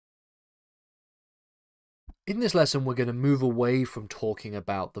In this lesson, we're going to move away from talking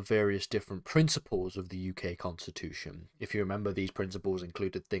about the various different principles of the UK Constitution. If you remember, these principles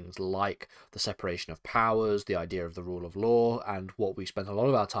included things like the separation of powers, the idea of the rule of law, and what we spent a lot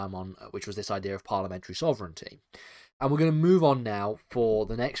of our time on, which was this idea of parliamentary sovereignty. And we're going to move on now for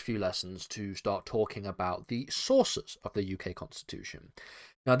the next few lessons to start talking about the sources of the UK Constitution.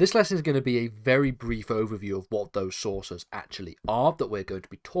 Now, this lesson is going to be a very brief overview of what those sources actually are that we're going to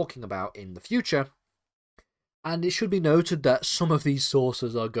be talking about in the future. And it should be noted that some of these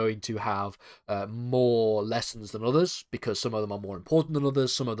sources are going to have more lessons than others, because some of them are more important than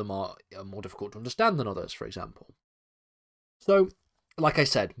others, some of them are more difficult to understand than others, for example. So, like I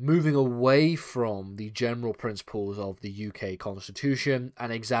said, moving away from the general principles of the UK Constitution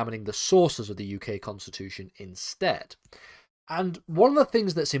and examining the sources of the UK Constitution instead. And one of the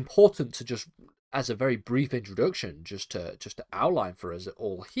things that's important to just, as a very brief introduction, just to outline for us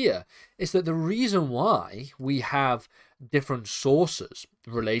all here, is that the reason why we have different sources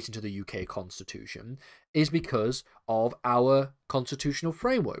relating to the UK Constitution is because of our constitutional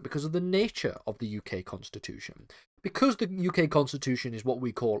framework, because of the nature of the UK Constitution. Because the UK Constitution is what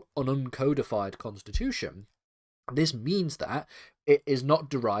we call an uncodified constitution, this means that it is not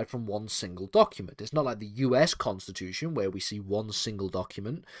derived from one single document. It's not like the US Constitution, where we see one single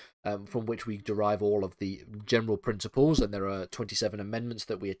document from which we derive all of the general principles, and there are 27 amendments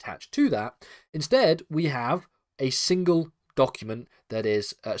that we attach to that. Instead, we have a single document that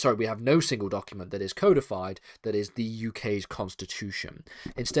is, we have no single document that is codified, that is the UK's Constitution.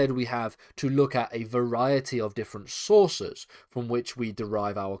 Instead, we have to look at a variety of different sources from which we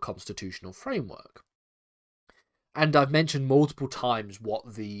derive our constitutional framework. And I've mentioned multiple times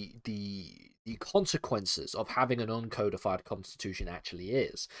what the consequences of having an uncodified constitution actually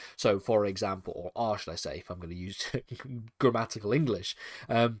is. So, for example, or are, should I say, if I'm going to use grammatical English,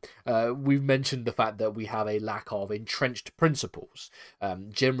 we've mentioned the fact that we have a lack of entrenched principles.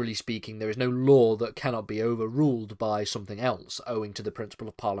 Generally speaking, there is no law that cannot be overruled by something else, owing to the principle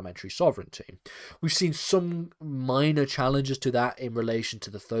of parliamentary sovereignty. We've seen some minor challenges to that in relation to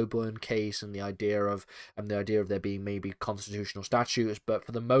the Thoburn case and the idea of there being maybe constitutional statutes, but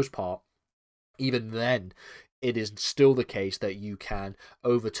for the most part, even then, it is still the case that you can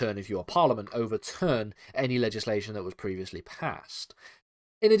overturn, if you're a parliament, overturn any legislation that was previously passed.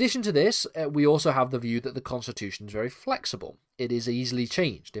 In addition to this, we also have the view that the Constitution is very flexible. It is easily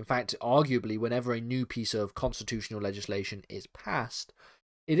changed. In fact, arguably, whenever a new piece of constitutional legislation is passed,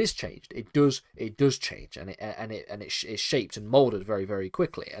 it is changed. It does change, and it is shaped and molded very, very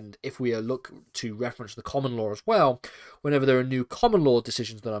quickly. And if we look to reference the common law as well, whenever there are new common law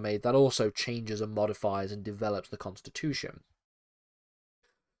decisions that are made, that also changes and modifies and develops the Constitution.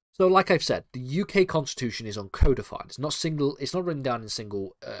 So, like I've said, the UK Constitution is uncodified. It's not written down in a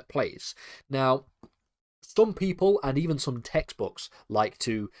single place. Now, some people and even some textbooks like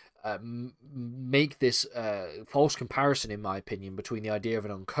to make this false comparison, in my opinion, between the idea of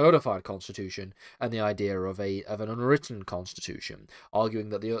an uncodified constitution and the idea of an unwritten constitution, arguing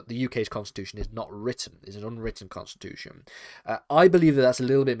that the UK's constitution is not written, is an unwritten constitution. I believe that that's a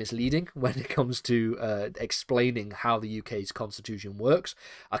little bit misleading when it comes to explaining how the UK's constitution works.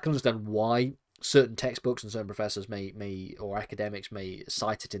 I can understand why certain textbooks and certain professors may or academics may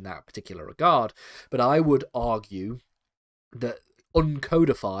cite it in that particular regard, but I would argue that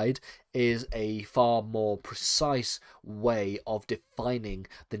uncodified is a far more precise way of defining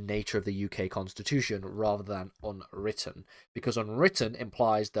the nature of the UK Constitution rather than unwritten, because unwritten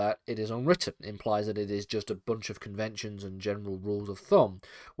implies that it is unwritten, implies that it is just a bunch of conventions and general rules of thumb,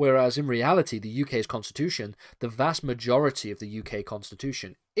 whereas in reality the UK's Constitution, the vast majority of the UK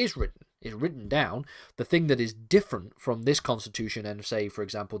Constitution is written down. The thing that is different from this constitution and, say, for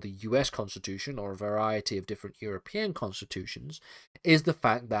example, the US Constitution or a variety of different European constitutions is the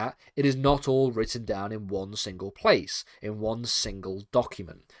fact that it is not all written down in one single place, in one single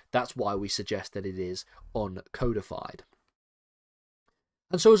document. That's why we suggest that it is uncodified.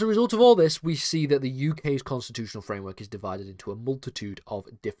 And so as a result of all this, we see that the UK's constitutional framework is divided into a multitude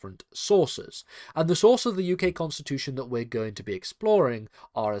of different sources. And the source of the UK Constitution that we're going to be exploring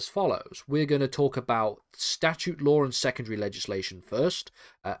are as follows. We're going to talk about statute law and secondary legislation first.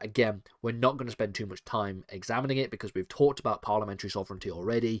 Again, we're not going to spend too much time examining it because we've talked about parliamentary sovereignty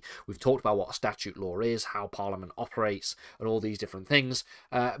already. We've talked about what statute law is, how Parliament operates, and all these different things.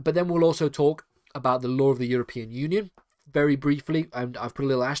 But then we'll also talk about the law of the European Union, very briefly, and I've put a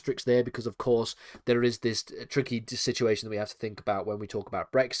little asterisk there because, of course, there is this tricky situation that we have to think about when we talk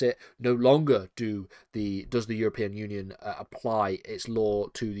about Brexit. No longer does the European Union apply its law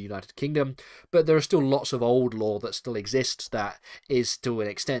to the United Kingdom, but there are still lots of old law that still exists that is, to an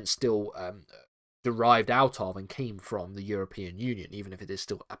extent, still derived out of and came from the European Union, even if it is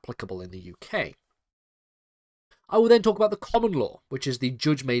still applicable in the UK. I will then talk about the common law, which is the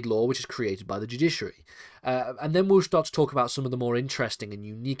judge-made law which is created by the judiciary. And then we'll start to talk about some of the more interesting and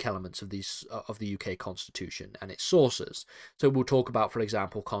unique elements of the UK Constitution and its sources. So we'll talk about, for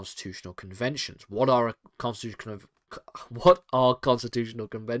example, constitutional conventions. What are constitutional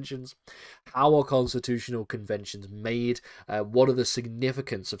conventions? How are constitutional conventions made? What are the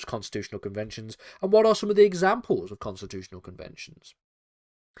significance of constitutional conventions? And what are some of the examples of constitutional conventions?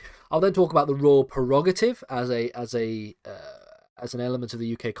 I'll then talk about the royal prerogative as an element of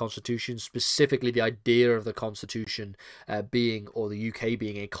the UK Constitution, specifically the idea of the Constitution or the UK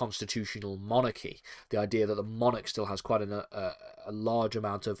being a constitutional monarchy. The idea that the monarch still has quite a large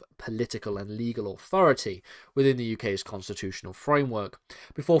amount of political and legal authority within the UK's constitutional framework,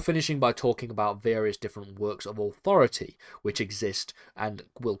 before finishing by talking about various different works of authority which exist and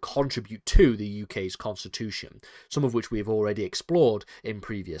will contribute to the UK's Constitution, some of which we have already explored in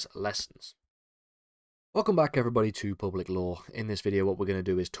previous lessons. Welcome back everybody to Public Law. In this video what we're going to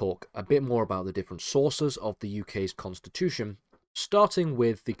do is talk a bit more about the different sources of the UK's Constitution, starting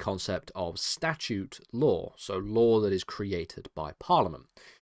with the concept of statute law, so law that is created by Parliament.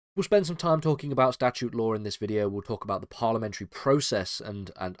 We'll spend some time talking about statute law in this video. We'll talk about the parliamentary process and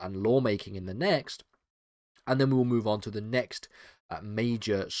lawmaking in the next, and then we'll move on to the next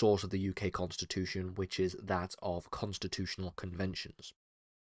major source of the UK Constitution, which is that of constitutional conventions.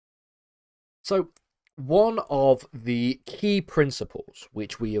 So, one of the key principles,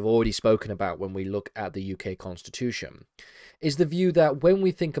 which we have already spoken about when we look at the UK Constitution, is the view that when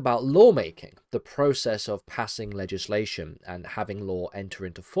we think about lawmaking, the process of passing legislation and having law enter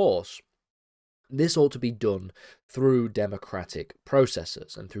into force, this ought to be done through democratic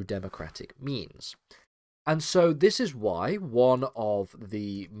processes and through democratic means. And so this is why one of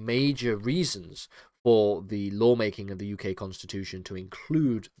the major reasons for the lawmaking of the UK Constitution to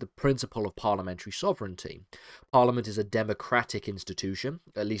include the principle of parliamentary sovereignty. Parliament is a democratic institution,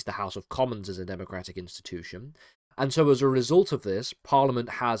 at least the House of Commons is a democratic institution, and so as a result of this, Parliament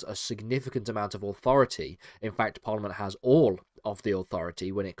has a significant amount of authority. In fact, Parliament has all of the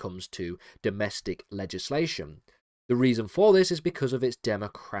authority when it comes to domestic legislation. The reason for this is because of its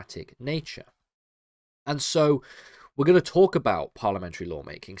democratic nature. And so we're going to talk about parliamentary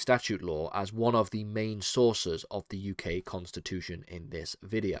lawmaking, statute law, as one of the main sources of the UK Constitution in this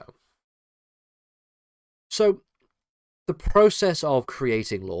video. So, the process of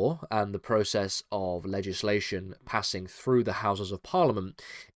creating law and the process of legislation passing through the Houses of Parliament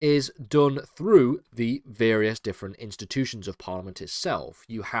is done through the various different institutions of Parliament itself.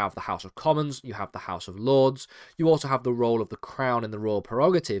 You have the House of Commons, you have the House of Lords, you also have the role of the Crown in the royal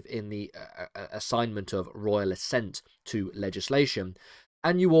prerogative in the assignment of royal assent to legislation,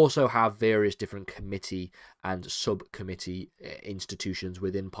 and you also have various different committee and subcommittee institutions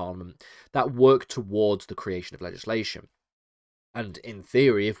within Parliament that work towards the creation of legislation. And in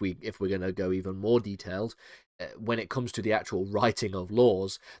theory, if we're going to go even more detailed, when it comes to the actual writing of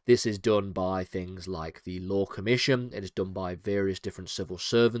laws, this is done by things like the Law Commission. It is done by various different civil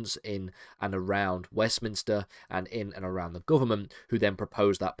servants in and around Westminster and in and around the government, who then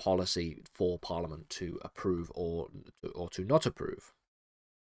propose that policy for Parliament to approve or to not approve.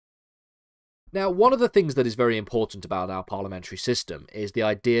 Now, one of the things that is very important about our parliamentary system is the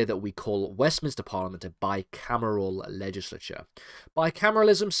idea that we call Westminster Parliament a bicameral legislature.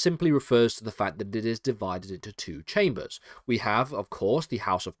 Bicameralism simply refers to the fact that it is divided into two chambers. We have, of course, the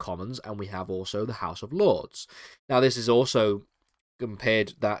House of Commons, and we have also the House of Lords. Now, this is also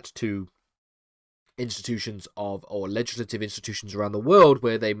compared that to institutions or legislative institutions around the world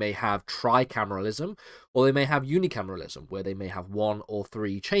where they may have tricameralism or they may have unicameralism, where they may have one or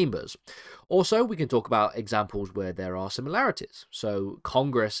three chambers. Also, we can talk about examples where there are similarities. So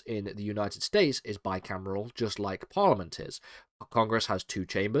Congress in the United States is bicameral, just like Parliament is. Congress has two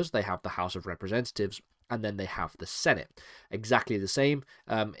chambers. They have the House of Representatives and then they have the Senate. Exactly the same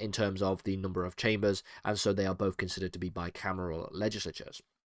in terms of the number of chambers, and so they are both considered to be bicameral legislatures.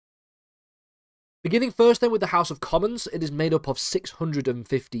 Beginning first then with the House of Commons, it is made up of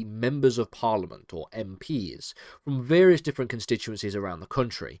 650 members of Parliament, or MPs, from various different constituencies around the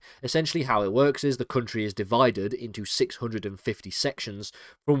country. Essentially how it works is the country is divided into 650 sections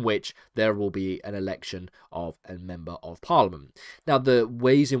from which there will be an election of a member of Parliament. Now the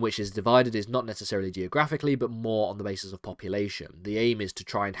ways in which it is divided is not necessarily geographically, but more on the basis of population. The aim is to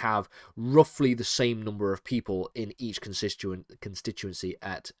try and have roughly the same number of people in each constituency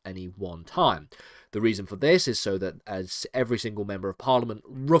at any one time. The reason for this is so that as every single member of Parliament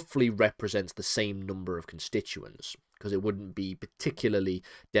roughly represents the same number of constituents. because it wouldn't be particularly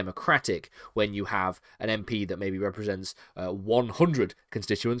democratic when you have an MP that maybe represents 100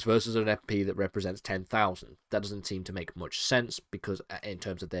 constituents versus an MP that represents 10,000. That doesn't seem to make much sense, because in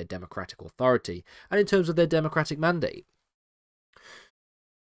terms of their democratic authority and in terms of their democratic mandate.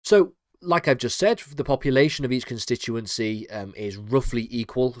 So, like I've just said, the population of each constituency is roughly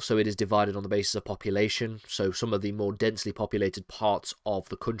equal, so it is divided on the basis of population. So some of the more densely populated parts of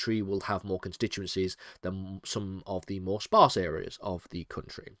the country will have more constituencies than some of the more sparse areas of the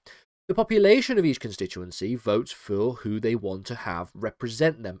country. The population of each constituency votes for who they want to have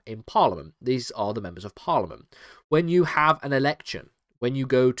represent them in Parliament. These are the members of Parliament. When you have an election, when you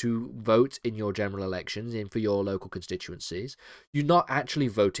go to vote in your general elections, for your local constituencies, you're not actually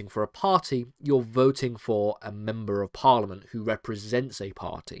voting for a party, you're voting for a member of Parliament who represents a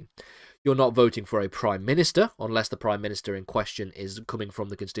party. You're not voting for a Prime Minister, unless the Prime Minister in question is coming from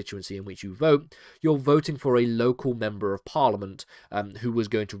the constituency in which you vote. You're voting for a local member of Parliament who was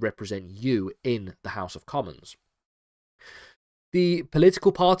going to represent you in the House of Commons. The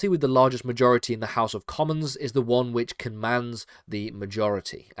political party with the largest majority in the House of Commons is the one which commands the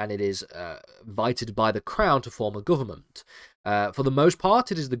majority, and it is invited by the Crown to form a government. For the most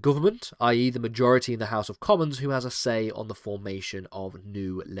part, it is the government, i.e. the majority in the House of Commons, who has a say on the formation of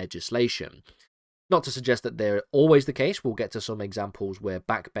new legislation. Not to suggest that they're always the case, we'll get to some examples where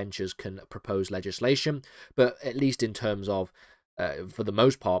backbenchers can propose legislation, but at least in terms of for the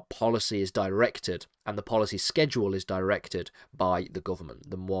most part, policy is directed, and the policy schedule is directed by the government,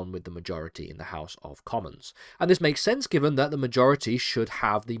 the one with the majority in the House of Commons. And this makes sense given that the majority should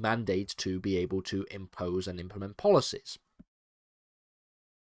have the mandate to be able to impose and implement policies.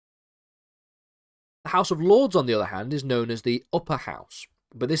 The House of Lords, on the other hand, is known as the upper house.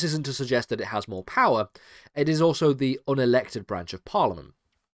 But this isn't to suggest that it has more power, it is also the unelected branch of Parliament.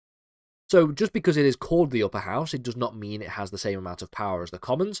 So just because it is called the upper house, it does not mean it has the same amount of power as the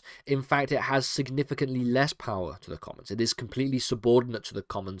Commons. In fact, it has significantly less power to the Commons. It is completely subordinate to the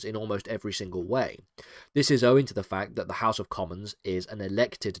Commons in almost every single way. This is owing to the fact that the House of Commons is an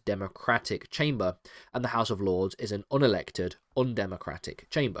elected democratic chamber, and the House of Lords is an unelected, undemocratic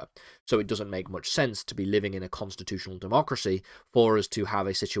chamber. So it doesn't make much sense to be living in a constitutional democracy for us to have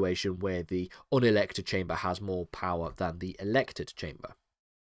a situation where the unelected chamber has more power than the elected chamber.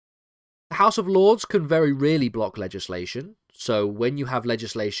 The House of Lords can very rarely block legislation. So when you have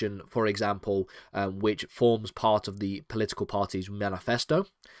legislation, for example, which forms part of the political party's manifesto,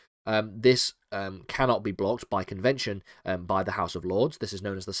 this cannot be blocked by convention by the House of Lords. This is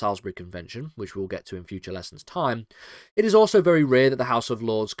known as the Salisbury Convention, which we'll get to in future lessons' time. It is also very rare that the House of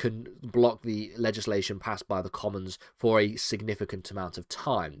Lords can block the legislation passed by the Commons for a significant amount of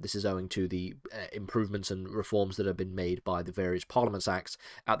time. This is owing to the improvements and reforms that have been made by the various Parliaments Acts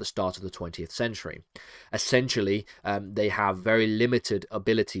at the start of the 20th century. Essentially, they have very limited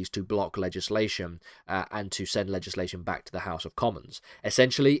abilities to block legislation and to send legislation back to the House of Commons.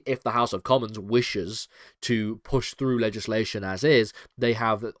 Essentially, if the House of Commons wishes to push through legislation as is, they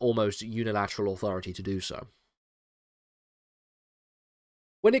have almost unilateral authority to do so.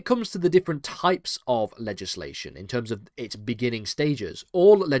 When it comes to the different types of legislation, in terms of its beginning stages,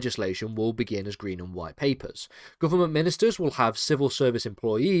 all legislation will begin as green and white papers. Government ministers will have civil service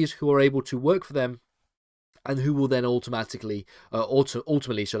employees who are able to work for them and who will then ultimately,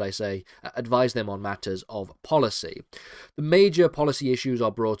 should I say, advise them on matters of policy. The major policy issues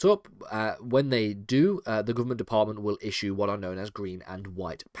are brought up. When they do, the government department will issue what are known as green and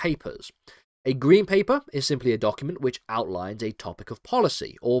white papers. A green paper is simply a document which outlines a topic of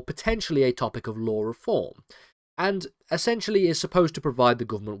policy, or potentially a topic of law reform, and essentially is supposed to provide the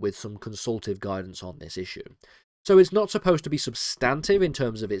government with some consultative guidance on this issue. So it's not supposed to be substantive in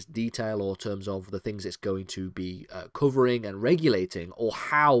terms of its detail or terms of the things it's going to be covering and regulating, or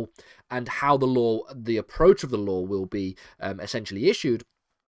how the approach of the law will be essentially issued.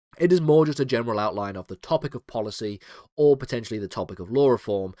 It is more just a general outline of the topic of policy or potentially the topic of law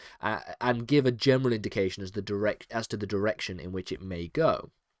reform, and give a general indication as to the direction in which it may go.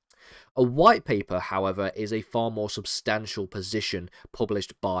 A white paper, however, is a far more substantial position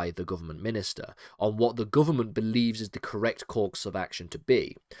published by the government minister on what the government believes is the correct course of action to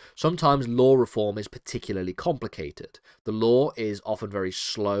be. Sometimes law reform is particularly complicated. The law is often very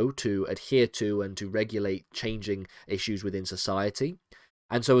slow to adhere to and to regulate changing issues within society.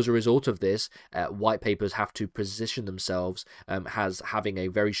 And so as a result of this, white papers have to position themselves as having a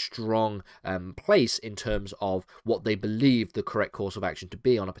very strong place in terms of what they believe the correct course of action to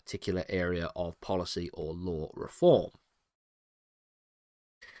be on a particular area of policy or law reform.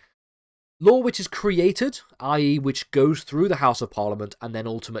 Law which is created, i.e. which goes through the House of Parliament and then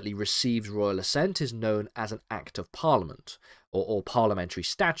ultimately receives royal assent, is known as an Act of Parliament, or parliamentary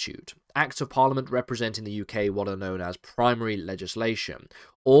statute. Acts of Parliament represent in the UK what are known as primary legislation.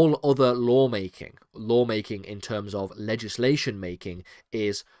 All other lawmaking in terms of legislation making,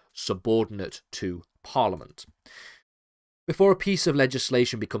 is subordinate to Parliament. Before a piece of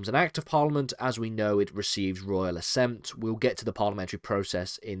legislation becomes an Act of Parliament, as we know, it receives royal assent. We'll get to the parliamentary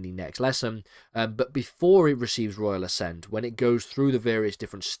process in the next lesson, but before it receives royal assent, when it goes through the various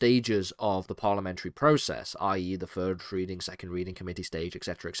different stages of the parliamentary process, i.e. the first reading, second reading, committee stage,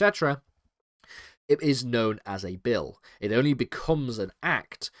 etc., etc., it is known as a bill. It only becomes an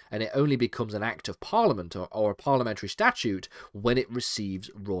act, and it only becomes an Act of Parliament or a parliamentary statute when it receives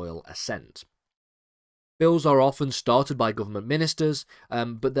royal assent. Bills are often started by government ministers,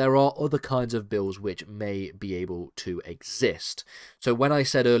 but there are other kinds of bills which may be able to exist. So when I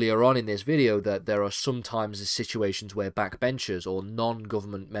said earlier on in this video that there are sometimes situations where backbenchers or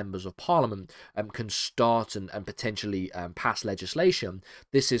non-government members of parliament can start and potentially pass legislation,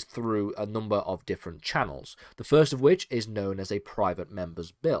 this is through a number of different channels. The first of which is known as a private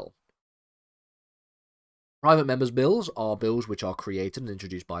member's bill. Private members' bills are bills which are created and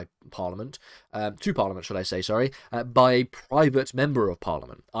introduced by Parliament, to Parliament, should I say, sorry, by a private member of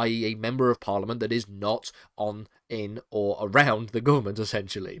Parliament, i.e. a member of Parliament that is not on, in, or around the government,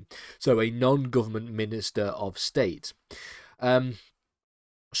 essentially. So a non-government minister of state.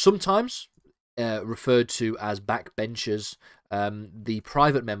 Sometimes referred to as backbenchers, the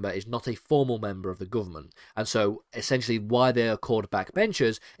private member is not a formal member of the government, and so essentially why they are called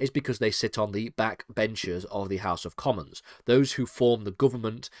backbenchers is because they sit on the back benches of the House of Commons. Those who form the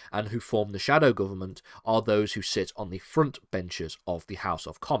government and who form the shadow government are those who sit on the front benches of the House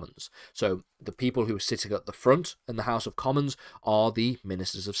of Commons. So the people who are sitting at the front in the House of Commons are the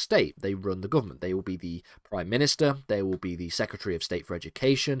ministers of state. They run the government. They will be the Prime Minister, they will be the Secretary of State for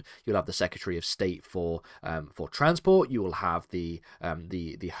Education, you'll have the Secretary of State for Transport, you will have the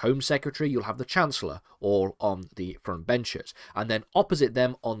Home Secretary, you'll have the Chancellor, all on the front benches. And then opposite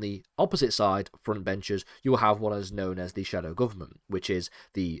them, on the opposite side, front benches, you will have what is known as the shadow government, which is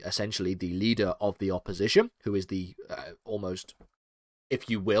essentially the leader of the opposition, who is the almost, if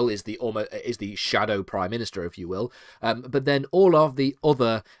you will, is the shadow prime minister, if you will. But then all of the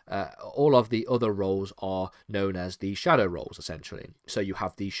other roles are known as the shadow roles, essentially. So you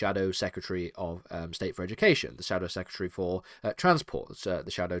have the shadow secretary of state for education, the shadow secretary for transport,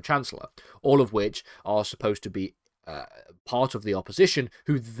 the shadow chancellor, all of which are supposed to be part of the opposition,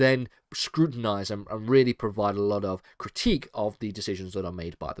 who then scrutinise and really provide a lot of critique of the decisions that are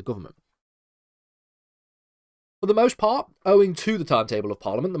made by the government. For the most part, owing to the timetable of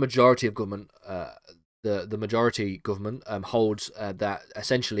Parliament, the majority of government, the majority government holds that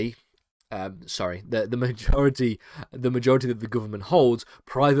essentially, the majority that the government holds,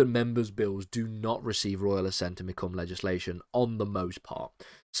 private members' bills do not receive royal assent and become legislation on the most part.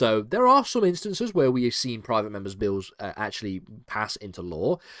 So there are some instances where we have seen private members' bills actually pass into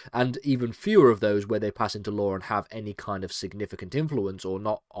law, and even fewer of those where they pass into law and have any kind of significant influence or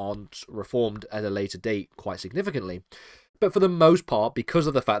not aren't reformed at a later date quite significantly. But for the most part, because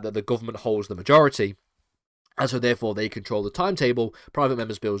of the fact that the government holds the majority, and so therefore they control the timetable, private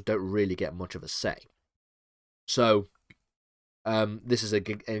members' bills don't really get much of a say. So this is an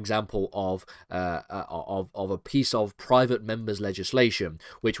example of a piece of private members' legislation,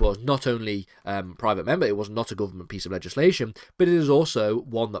 which was not only private member, it was not a government piece of legislation, but it is also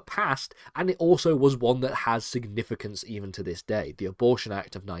one that passed, and it also was one that has significance even to this day, the Abortion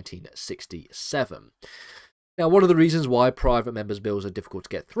Act of 1967. Now, one of the reasons why private members' bills are difficult to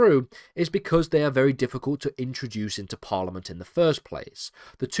get through is because they are very difficult to introduce into Parliament in the first place.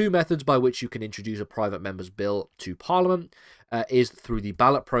 The two methods by which you can introduce a private member's bill to Parliament is through the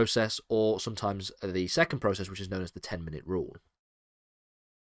ballot process, or sometimes the second process, which is known as the 10-minute rule.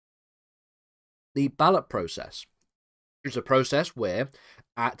 The ballot process is a process where,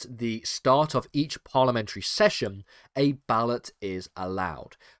 at the start of each parliamentary session, a ballot is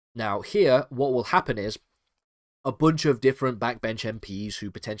allowed. Now, here, what will happen is a bunch of different backbench MPs who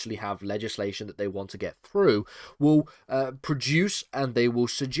potentially have legislation that they want to get through will produce, and they will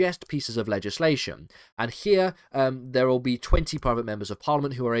suggest pieces of legislation. And here there will be 20 private members of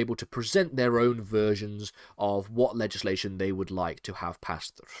Parliament who are able to present their own versions of what legislation they would like to have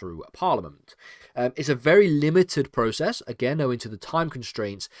passed through Parliament. It's a very limited process, again, owing to the time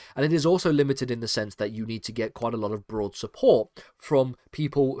constraints, and it is also limited in the sense that you need to get quite a lot of broad support from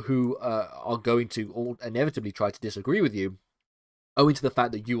people who are going to inevitably try to disagree with you, owing to the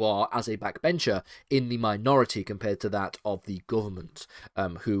fact that you are, as a backbencher, in the minority compared to that of the government,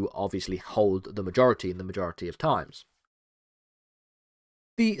 who obviously hold the majority in the majority of times.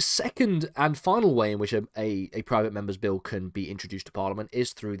 The second and final way in which a private member's bill can be introduced to Parliament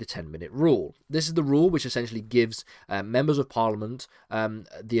is through the 10-minute rule. This is the rule which essentially gives members of Parliament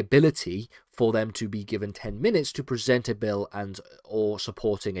the ability for them to be given 10 minutes to present a bill or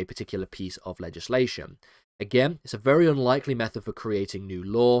supporting a particular piece of legislation. Again, it's a very unlikely method for creating new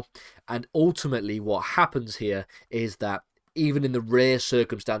law, and ultimately what happens here is that even in the rare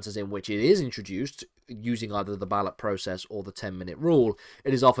circumstances in which it is introduced, using either the ballot process or the 10-minute rule,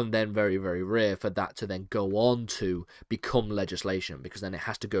 it is often then very, very rare for that to then go on to become legislation, because then it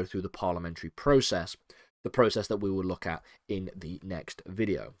has to go through the parliamentary process, the process that we will look at in the next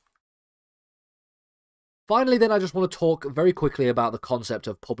video. Finally, then, I just want to talk very quickly about the concept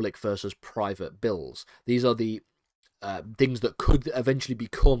of public versus private bills. These are the things that could eventually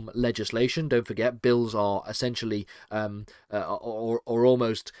become legislation. Don't forget, bills are essentially or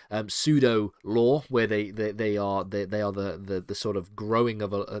almost pseudo law, where they are the sort of growing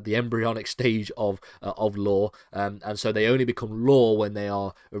of the embryonic stage of law, and so they only become law when they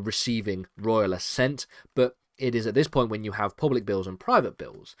are receiving royal assent. But it is at this point when you have public bills and private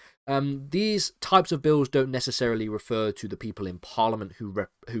bills. These types of bills don't necessarily refer to the people in Parliament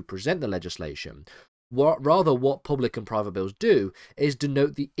who present the legislation. Rather, what public and private bills do is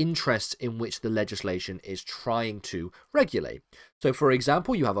denote the interests in which the legislation is trying to regulate. So, for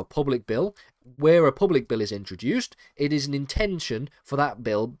example, you have a public bill. Where a public bill is introduced, it is an intention for that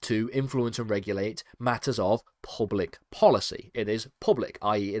bill to influence and regulate matters of public policy. It is public,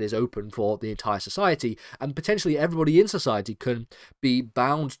 i.e. it is open for the entire society, and potentially everybody in society can be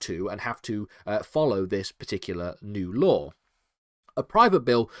bound to and have to follow this particular new law. A private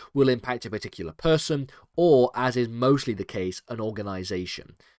bill will impact a particular person, or, as is mostly the case, an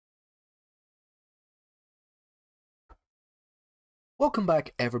organisation. Welcome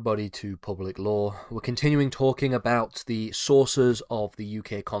back, everybody, to Public Law. We're continuing talking about the sources of the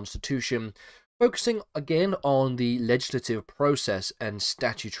UK Constitution, focusing again on the legislative process and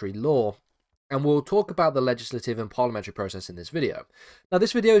statutory law. And we'll talk about the legislative and parliamentary process in this video. Now,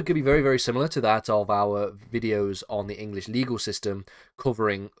 this video is going to be very, very similar to that of our videos on the English legal system,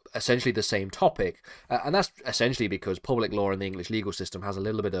 covering essentially the same topic. And that's essentially because public law and the English legal system has a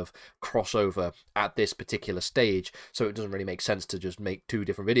little bit of crossover at this particular stage, so it doesn't really make sense to just make two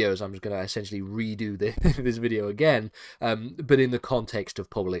different videos. I'm just going to essentially redo this video again, but in the context of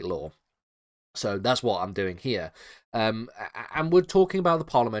public law. So that's what I'm doing here. And we're talking about the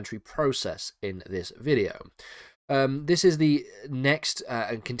parliamentary process in this video. This is the next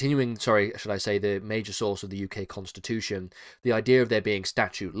and continuing, sorry, should I say, the major source of the UK Constitution, the idea of there being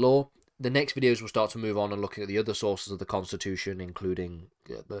statute law. The next videos will start to move on and looking at the other sources of the Constitution, including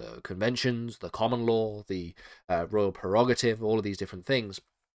the conventions, the common law, the royal prerogative, all of these different things.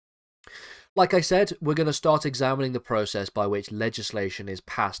 Like I said, we're going to start examining the process by which legislation is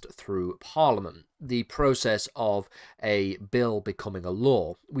passed through Parliament, the process of a bill becoming a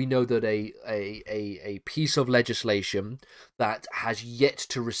law. We know that a piece of legislation that has yet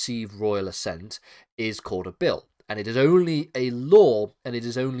to receive royal assent is called a bill. And it is only a law, and it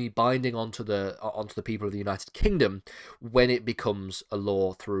is only binding onto the people of the United Kingdom when it becomes a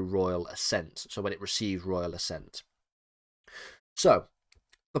law through royal assent, so when it receives royal assent. So,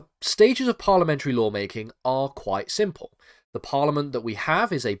 the stages of parliamentary lawmaking are quite simple. The parliament that we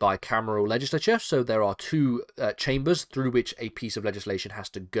have is a bicameral legislature, so there are two chambers through which a piece of legislation has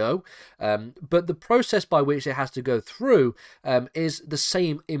to go. But the process by which it has to go through is the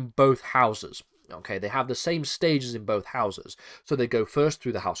same in both houses. Okay, they have the same stages in both houses. So they go first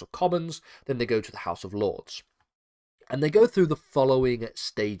through the House of Commons, then they go to the House of Lords. And they go through the following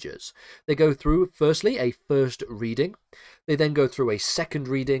stages. They go through, firstly, a first reading. They then go through a second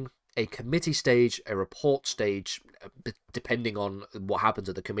reading, a committee stage, a report stage. Depending on what happens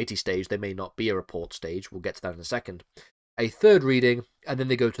at the committee stage, there may not be a report stage. We'll get to that in a second. A third reading, and then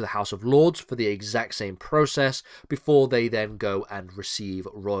they go to the House of Lords for the exact same process before they then go and receive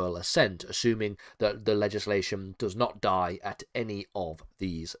royal assent, assuming that the legislation does not die at any of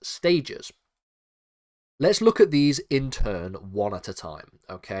these stages. Let's look at these in turn, one at a time,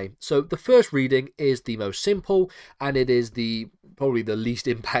 okay? So the first reading is the most simple, and it is probably the least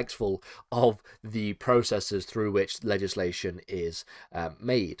impactful of the processes through which legislation is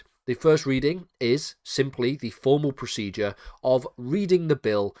made. The first reading is simply the formal procedure of reading the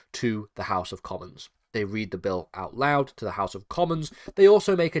bill to the House of Commons. They read the bill out loud to the House of Commons. They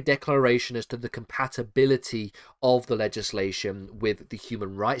also make a declaration as to the compatibility of the legislation with the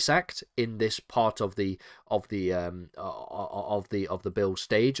Human Rights Act in this part of the bill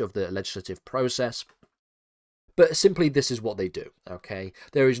stage of the legislative process. But simply, this is what they do, okay?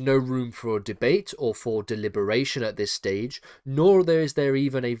 There is no room for debate or for deliberation at this stage, nor is there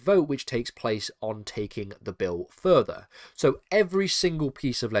even a vote which takes place on taking the bill further. So every single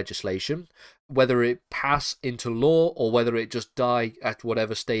piece of legislation, whether it pass into law or whether it just die at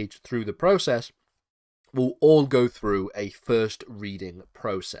whatever stage through the process, will all go through a first reading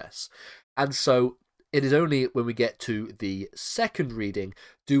process. And so it is only when we get to the second reading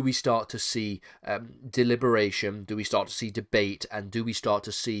do we start to see deliberation, do we start to see debate, and do we start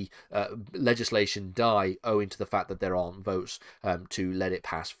to see legislation die owing to the fact that there aren't votes to let it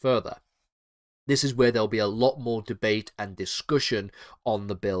pass further. This is where there'll be a lot more debate and discussion on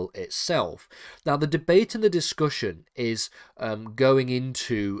the bill itself. Now, the debate and the discussion is going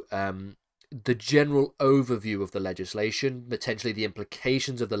into the general overview of the legislation, potentially the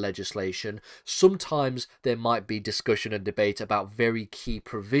implications of the legislation. Sometimes there might be discussion and debate about very key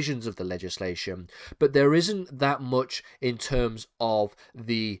provisions of the legislation, but there isn't that much in terms of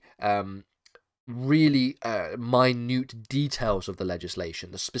the really minute details of the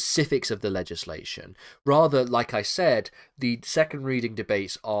legislation, the specifics of the legislation. Rather, like I said, the second reading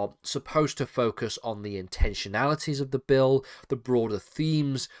debates are supposed to focus on the intentionalities of the bill, the broader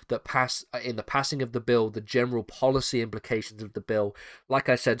themes that pass in the passing of the bill, the general policy implications of the bill. Like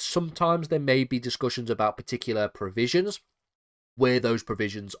I said, sometimes there may be discussions about particular provisions, where those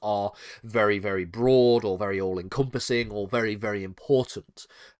provisions are very, very broad or very all-encompassing or very, very important.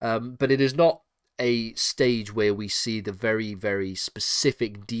 But it is not a stage where we see the very, very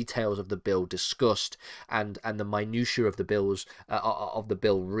specific details of the bill discussed and the minutiae of the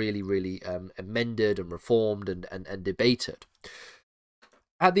bill really, really amended and reformed and debated.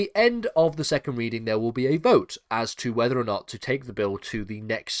 At the end of the second reading, there will be a vote as to whether or not to take the bill to the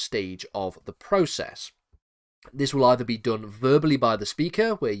next stage of the process. This will either be done verbally by the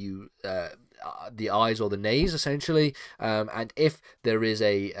Speaker, where you the ayes or the nays, essentially, and if there is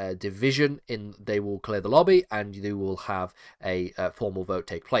a division, they will clear the lobby, and you will have a formal vote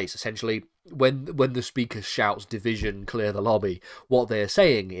take place. Essentially, when the Speaker shouts "division, clear the lobby," what they are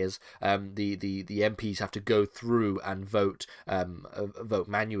saying is the MPs have to go through and vote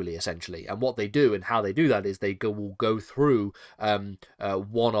manually, essentially. And what they do and how they do that is will go through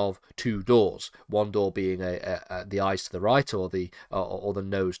one of two doors. One door being the ayes to the right or the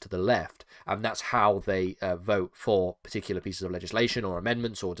noes to the left, and that's how they vote for particular pieces of legislation or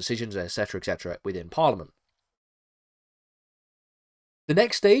amendments or decisions, etc., within Parliament. The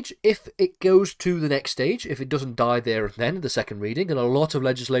next stage, if it goes to the next stage, if it doesn't die there and then, the second reading, and a lot of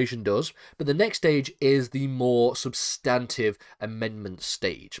legislation does, but the next stage is the more substantive amendment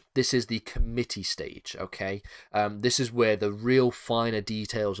stage. This is the committee stage, okay? This is where the real finer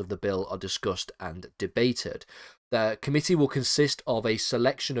details of the bill are discussed and debated. The committee will consist of a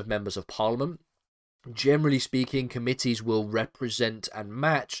selection of members of Parliament. Generally speaking, committees will represent and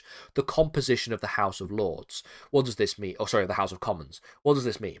match the composition of the House of Lords. What does this mean? Oh, sorry, the House of Commons. What does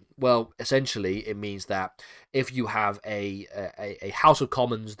this mean? Well, essentially, it means that if you have a House of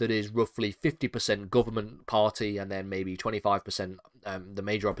Commons that is roughly 50% government party and then maybe 25% the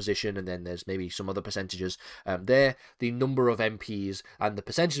major opposition, and then there's maybe some other percentages there, the number of MPs and the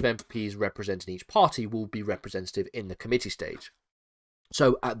percentage of MPs representing each party will be representative in the committee stage.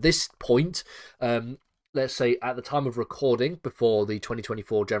 So at this point, let's say at the time of recording, before the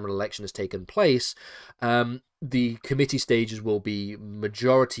 2024 general election has taken place, the committee stages will be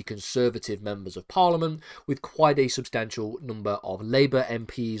majority Conservative members of Parliament, with quite a substantial number of Labour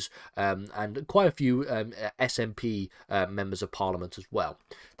MPs and quite a few SNP members of Parliament as well.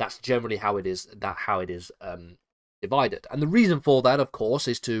 That's generally how it is. Divided. And the reason for that, of course,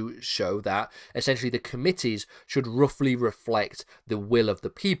 is to show that essentially the committees should roughly reflect the will of the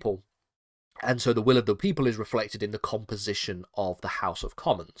people. And so the will of the people is reflected in the composition of the House of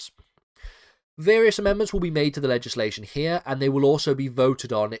Commons. Various amendments will be made to the legislation here, and they will also be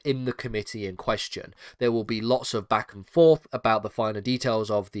voted on in the committee in question. There will be lots of back and forth about the finer details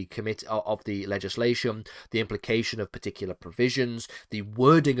of the legislation, the implication of particular provisions, the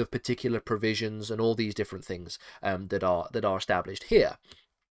wording of particular provisions, and all these different things that are established here.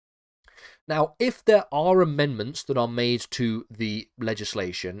 Now, if there are amendments that are made to the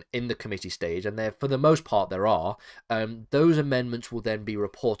legislation in the committee stage, and for the most part there are, those amendments will then be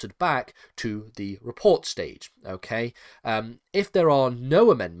reported back to the report stage, okay? If there are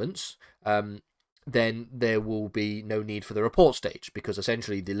no amendments, then there will be no need for the report stage, because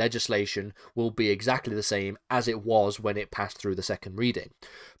essentially the legislation will be exactly the same as it was when it passed through the second reading.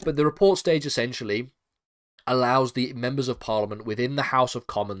 But the report stage essentially allows the members of Parliament within the House of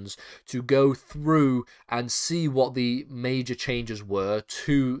Commons to go through and see what the major changes were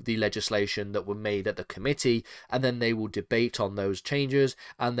to the legislation that were made at the committee, and then they will debate on those changes,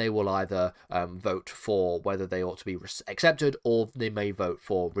 and they will either vote for whether they ought to be accepted, or they may vote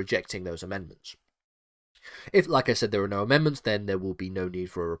for rejecting those amendments. If, like I said, there are no amendments, then there will be no need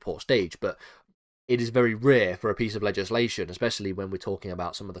for a report stage, but it is very rare for a piece of legislation, especially when we're talking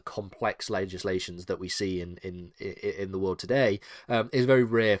about some of the complex legislations that we see in the world today. It's very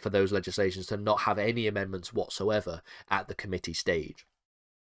rare for those legislations to not have any amendments whatsoever at the committee stage.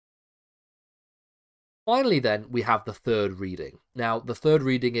 Finally, then, we have the third reading. Now, the third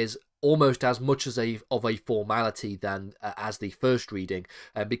reading is almost as much as of a formality than as the first reading,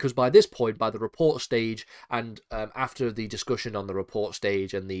 because by this point, by the report stage, and after the discussion on the report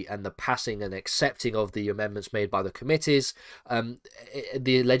stage and the passing and accepting of the amendments made by the committees,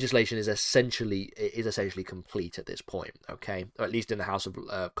 the legislation is essentially complete at this point. Okay, or at least in the House of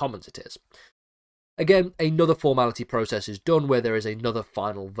Commons it is. Again, another formality process is done where there is another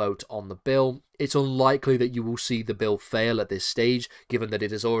final vote on the bill. It's unlikely that you will see the bill fail at this stage, given that it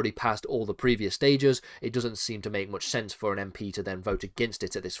has already passed all the previous stages. It doesn't seem to make much sense for an MP to then vote against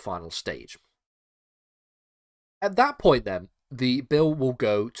it at this final stage. At that point, then, the bill will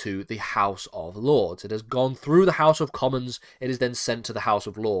go to the House of Lords. It has gone through the House of Commons. It is then sent to the House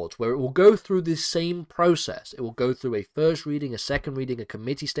of Lords, where it will go through the same process. It will go through a first reading, a second reading, a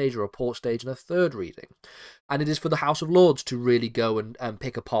committee stage, a report stage, and a third reading. And it is for the House of Lords to really go and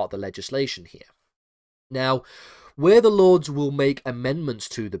pick apart the legislation here. Now, where the Lords will make amendments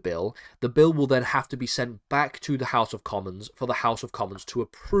to the bill will then have to be sent back to the House of Commons for the House of Commons to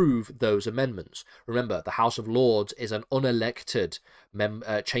approve those amendments. Remember, the House of Lords is an unelected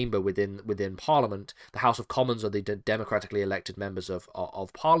chamber within Parliament. The House of Commons are the democratically elected members of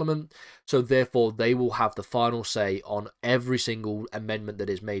Parliament, so therefore they will have the final say on every single amendment that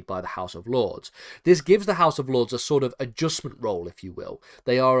is made by the House of Lords. This gives the House of Lords a sort of adjustment role, if you will.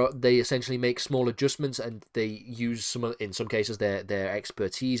 They essentially make small adjustments, and they use in some cases their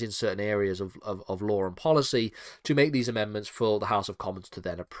expertise in certain areas of law and policy to make these amendments for the House of Commons to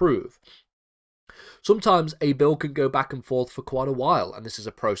then approve. Sometimes a bill can go back and forth for quite a while, and this is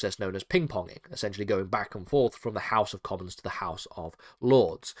a process known as ping-ponging, essentially going back and forth from the House of Commons to the House of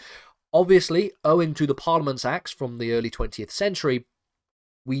Lords. Obviously, owing to the Parliaments Acts from the early 20th century,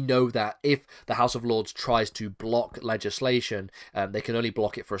 we know that if the House of Lords tries to block legislation, they can only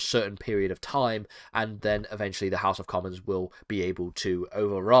block it for a certain period of time, and then eventually the House of Commons will be able to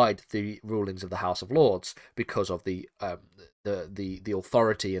override the rulings of the House of Lords because of the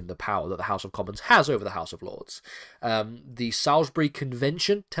authority and the power that the House of Commons has over the House of Lords. The Salisbury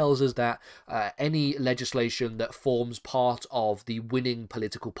Convention tells us that any legislation that forms part of the winning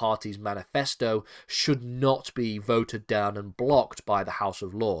political party's manifesto should not be voted down and blocked by the House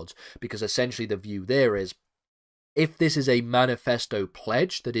of Lords, because essentially the view there is, if this is a manifesto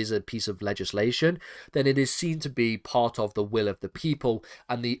pledge that is a piece of legislation, then it is seen to be part of the will of the people,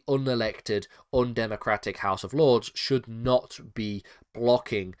 and the unelected, undemocratic House of Lords should not be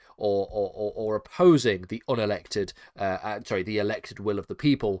blocking or opposing the the elected will of the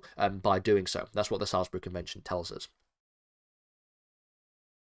people by doing so. That's what the Salisbury Convention tells us.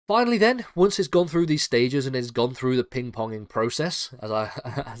 Finally then, once it's gone through these stages and it's gone through the ping-ponging process,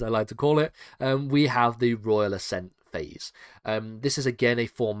 as I like to call it, we have the royal assent phase. This is again a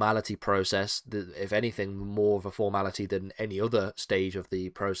formality process, if anything more of a formality than any other stage of the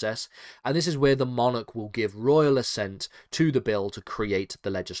process, and this is where the monarch will give royal assent to the bill to create the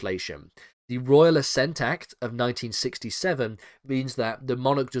legislation. The Royal Assent Act of 1967 means that the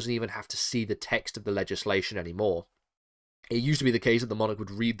monarch doesn't even have to see the text of the legislation anymore. It used to be the case that the monarch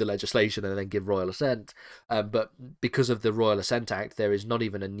would read the legislation and then give royal assent, but because of the Royal Assent Act, there is not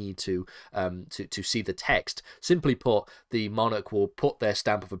even a need to see the text. Simply put, the monarch will put their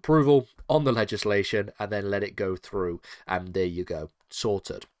stamp of approval on the legislation and then let it go through, and there you go,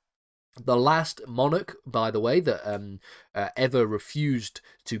 sorted. The last monarch, by the way, that ever refused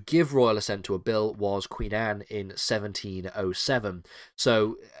to give royal assent to a bill was Queen Anne in 1707.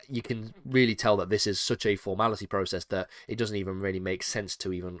 So you can really tell that this is such a formality process that it doesn't even really make sense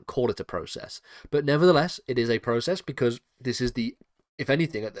to even call it a process. But nevertheless, it is a process, because this is if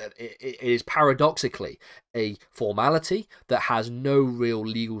anything, it is paradoxically a formality that has no real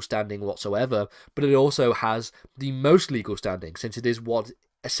legal standing whatsoever, but it also has the most legal standing, since it is what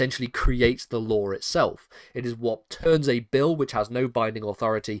essentially creates the law itself. It is what turns a bill which has no binding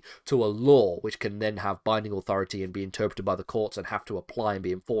authority to a law which can then have binding authority and be interpreted by the courts and have to apply and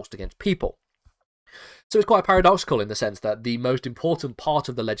be enforced against people. So it's quite paradoxical in the sense that the most important part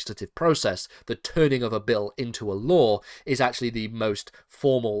of the legislative process, the turning of a bill into a law, is actually the most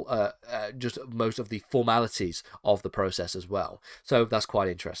formal, just most of the formalities of the process as well. So that's quite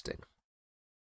interesting.